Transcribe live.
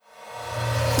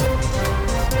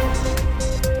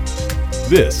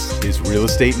This is Real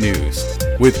Estate News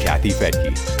with Kathy Fettke.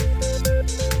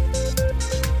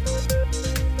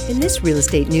 In this Real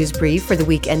Estate News Brief for the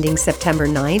week ending September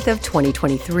 9th of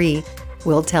 2023,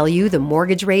 we'll tell you the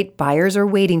mortgage rate buyers are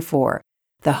waiting for,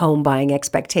 the home buying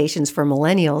expectations for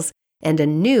millennials, and a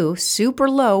new super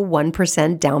low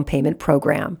 1% down payment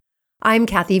program. I'm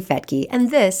Kathy Fettke,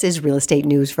 and this is Real Estate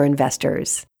News for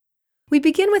Investors. We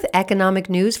begin with economic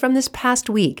news from this past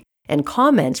week and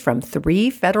comments from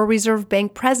 3 Federal Reserve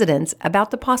Bank presidents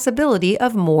about the possibility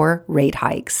of more rate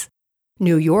hikes.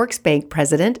 New York's bank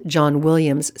president, John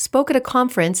Williams, spoke at a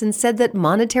conference and said that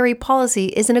monetary policy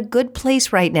is in a good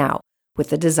place right now,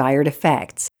 with the desired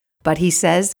effects. But he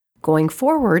says, going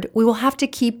forward, we will have to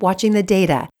keep watching the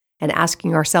data and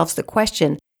asking ourselves the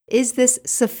question, is this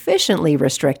sufficiently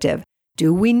restrictive?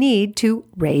 Do we need to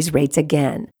raise rates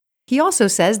again? He also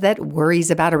says that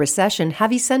worries about a recession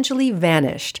have essentially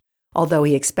vanished, although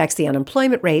he expects the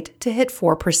unemployment rate to hit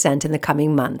 4% in the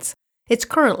coming months. It's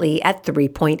currently at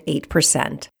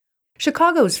 3.8%.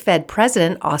 Chicago's Fed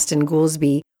President, Austin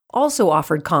Goolsbee, also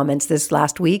offered comments this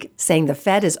last week, saying the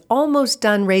Fed is almost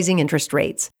done raising interest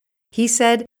rates. He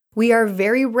said, "We are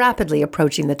very rapidly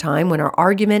approaching the time when our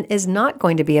argument is not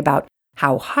going to be about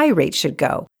how high rates should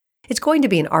go. It's going to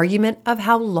be an argument of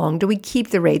how long do we keep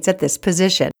the rates at this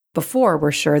position before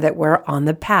we're sure that we're on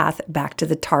the path back to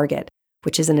the target,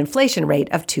 which is an inflation rate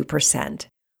of 2%.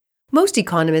 Most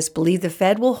economists believe the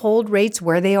Fed will hold rates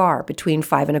where they are, between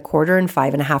 5.25% and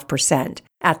 5.5%,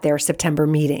 at their September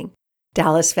meeting.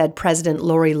 Dallas Fed President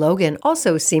Lori Logan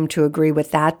also seemed to agree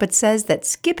with that, but says that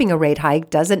skipping a rate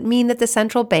hike doesn't mean that the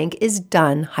central bank is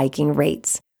done hiking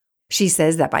rates. She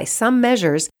says that by some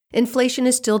measures, inflation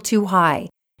is still too high,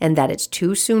 and that it's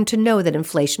too soon to know that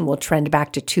inflation will trend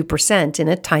back to 2% in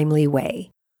a timely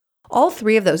way. All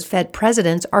 3 of those Fed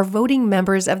presidents are voting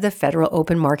members of the Federal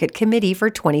Open Market Committee for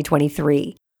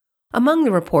 2023. Among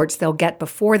the reports they'll get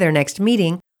before their next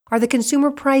meeting are the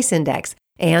Consumer Price Index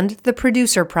and the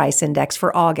Producer Price Index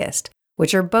for August,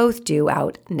 which are both due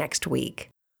out next week.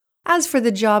 As for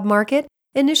the job market,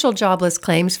 initial jobless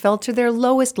claims fell to their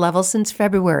lowest level since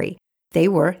February. They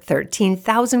were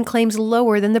 13,000 claims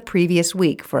lower than the previous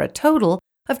week for a total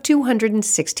of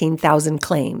 216,000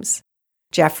 claims.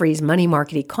 Jefferies money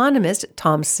market economist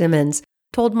Tom Simmons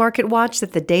told MarketWatch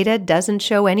that the data doesn't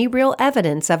show any real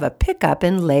evidence of a pickup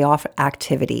in layoff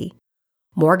activity.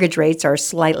 Mortgage rates are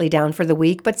slightly down for the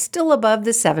week, but still above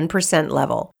the 7%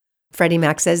 level. Freddie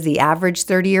Mac says the average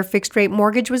 30-year fixed-rate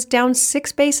mortgage was down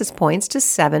 6 basis points to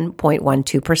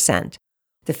 7.12%.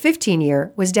 The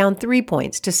 15-year was down 3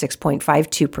 points to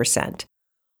 6.52%.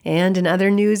 And in other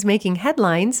news making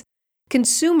headlines,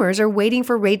 consumers are waiting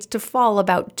for rates to fall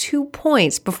about 2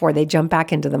 points before they jump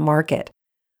back into the market.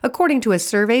 According to a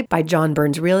survey by John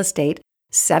Burns Real Estate,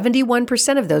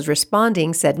 71% of those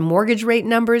responding said mortgage rate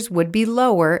numbers would be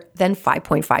lower than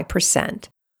 5.5%.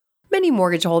 Many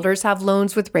mortgage holders have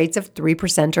loans with rates of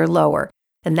 3% or lower,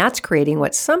 and that's creating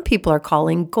what some people are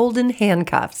calling golden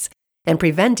handcuffs and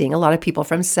preventing a lot of people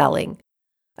from selling.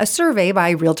 A survey by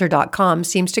Realtor.com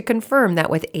seems to confirm that,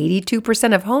 with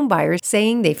 82% of homebuyers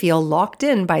saying they feel locked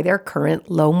in by their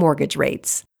current low mortgage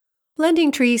rates.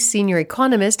 LendingTree's senior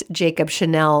economist Jacob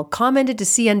Chanel commented to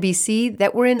CNBC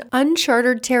that we're in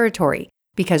uncharted territory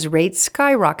because rates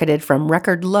skyrocketed from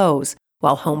record lows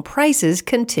while home prices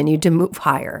continued to move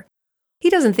higher. He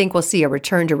doesn't think we'll see a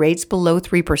return to rates below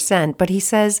 3%, but he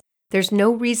says there's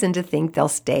no reason to think they'll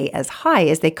stay as high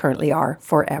as they currently are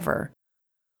forever.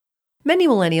 Many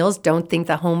millennials don't think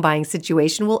the home buying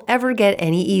situation will ever get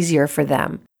any easier for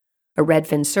them. A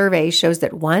Redfin survey shows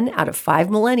that 1 out of 5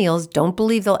 millennials don't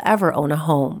believe they'll ever own a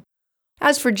home.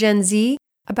 As for Gen Z,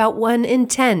 about 1 in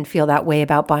 10 feel that way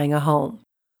about buying a home.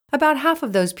 About half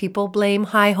of those people blame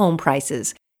high home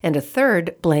prices, and a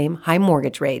third blame high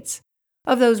mortgage rates.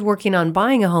 Of those working on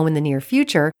buying a home in the near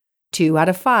future, 2 out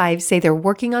of 5 say they're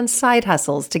working on side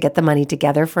hustles to get the money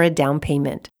together for a down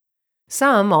payment.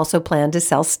 Some also plan to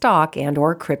sell stock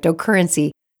and/or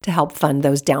cryptocurrency to help fund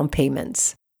those down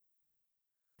payments.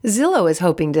 Zillow is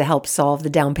hoping to help solve the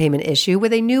down payment issue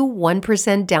with a new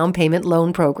 1% down payment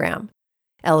loan program.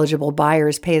 Eligible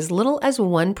buyers pay as little as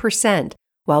 1%,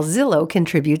 while Zillow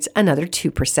contributes another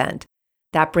 2%.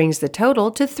 That brings the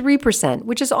total to 3%,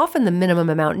 which is often the minimum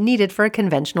amount needed for a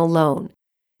conventional loan.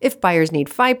 If buyers need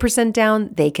 5% down,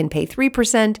 they can pay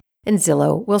 3%, and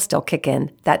Zillow will still kick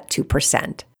in that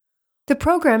 2%. The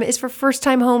program is for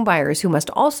first-time home buyers who must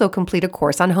also complete a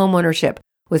course on homeownership,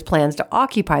 with plans to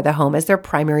occupy the home as their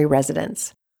primary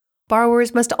residence.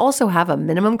 Borrowers must also have a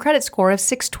minimum credit score of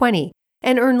 620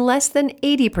 and earn less than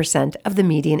 80% of the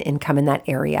median income in that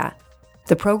area.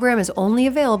 The program is only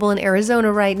available in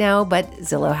Arizona right now, but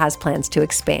Zillow has plans to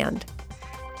expand.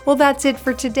 Well, that's it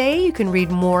for today. You can read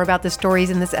more about the stories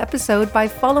in this episode by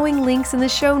following links in the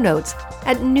show notes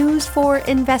at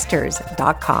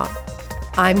newsforinvestors.com.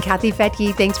 I'm Kathy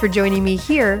Fettke. Thanks for joining me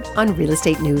here on Real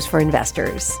Estate News for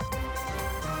Investors.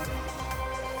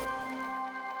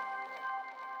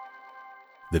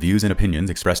 The views and opinions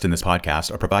expressed in this podcast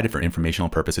are provided for informational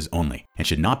purposes only and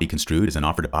should not be construed as an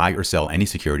offer to buy or sell any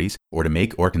securities or to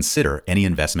make or consider any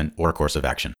investment or course of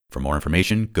action. For more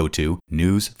information, go to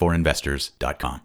newsforinvestors.com.